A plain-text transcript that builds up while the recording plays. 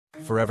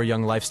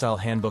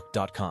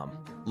foreveryounglifestylehandbook.com.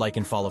 Like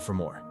and follow for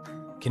more.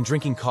 Can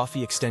drinking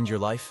coffee extend your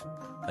life?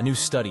 A new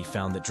study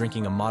found that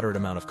drinking a moderate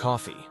amount of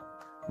coffee,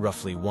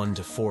 roughly 1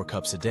 to 4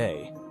 cups a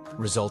day,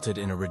 resulted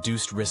in a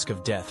reduced risk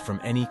of death from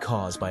any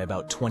cause by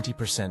about 20%,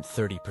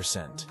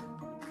 30%.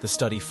 The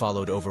study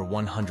followed over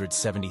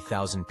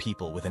 170,000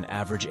 people with an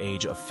average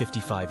age of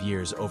 55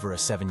 years over a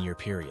 7-year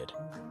period.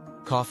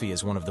 Coffee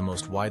is one of the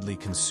most widely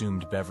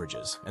consumed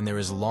beverages, and there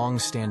is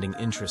long-standing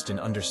interest in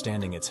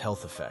understanding its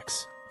health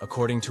effects.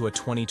 According to a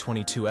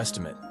 2022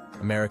 estimate,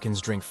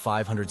 Americans drink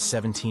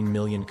 517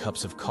 million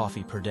cups of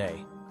coffee per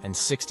day, and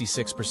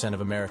 66%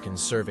 of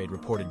Americans surveyed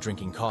reported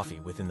drinking coffee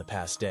within the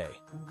past day.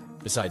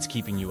 Besides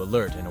keeping you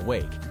alert and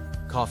awake,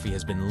 coffee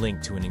has been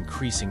linked to an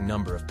increasing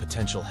number of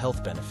potential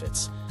health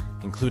benefits,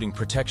 including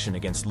protection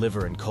against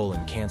liver and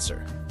colon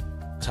cancer,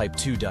 type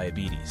 2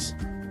 diabetes,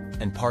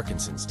 and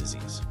Parkinson's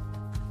disease.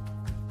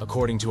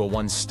 According to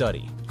one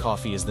study,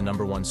 coffee is the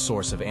 #1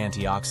 source of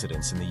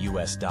antioxidants in the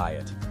U.S.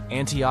 diet.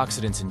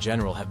 Antioxidants in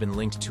general have been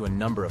linked to a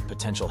number of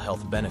potential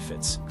health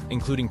benefits,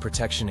 including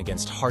protection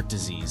against heart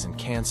disease and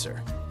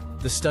cancer.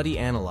 The study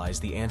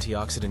analyzed the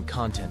antioxidant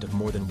content of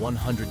more than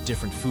 100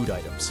 different food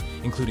items,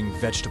 including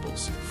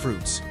vegetables,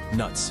 fruits,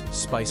 nuts,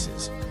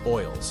 spices,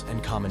 oils,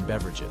 and common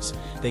beverages.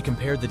 They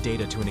compared the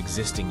data to an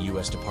existing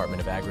U.S.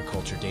 Department of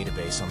Agriculture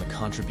database on the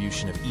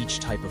contribution of each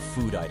type of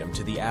food item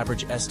to the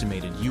average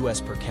estimated U.S.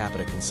 per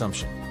capita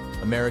consumption.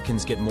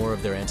 Americans get more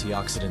of their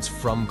antioxidants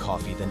from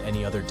coffee than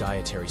any other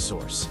dietary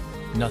source.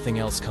 Nothing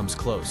else comes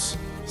close,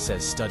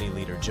 says study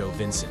leader Joe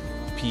Vinson,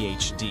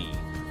 Ph.D.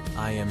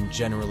 I am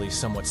generally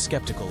somewhat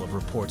skeptical of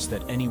reports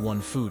that any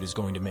one food is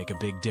going to make a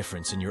big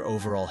difference in your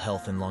overall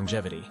health and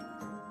longevity.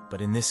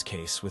 But in this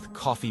case, with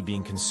coffee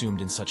being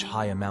consumed in such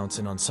high amounts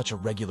and on such a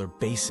regular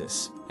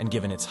basis, and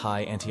given its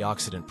high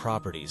antioxidant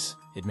properties,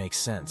 it makes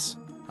sense.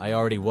 I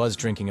already was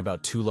drinking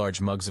about 2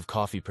 large mugs of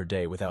coffee per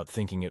day without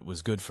thinking it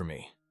was good for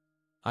me.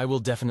 I will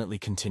definitely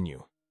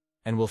continue,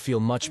 and will feel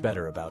much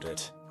better about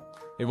it.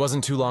 It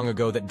wasn't too long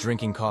ago that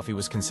drinking coffee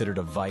was considered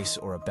a vice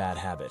or a bad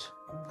habit.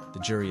 The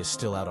jury is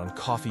still out on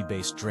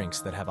coffee-based drinks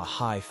that have a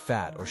high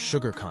fat or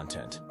sugar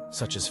content,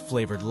 such as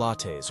flavored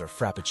lattes or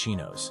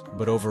frappuccinos.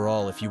 But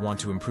overall, if you want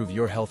to improve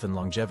your health and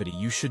longevity,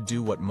 you should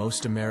do what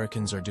most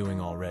Americans are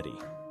doing already.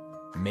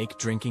 Make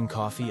drinking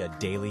coffee a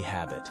daily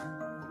habit.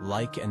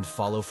 Like and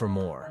follow for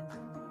more.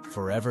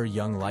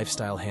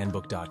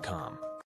 foreveryounglifestylehandbook.com.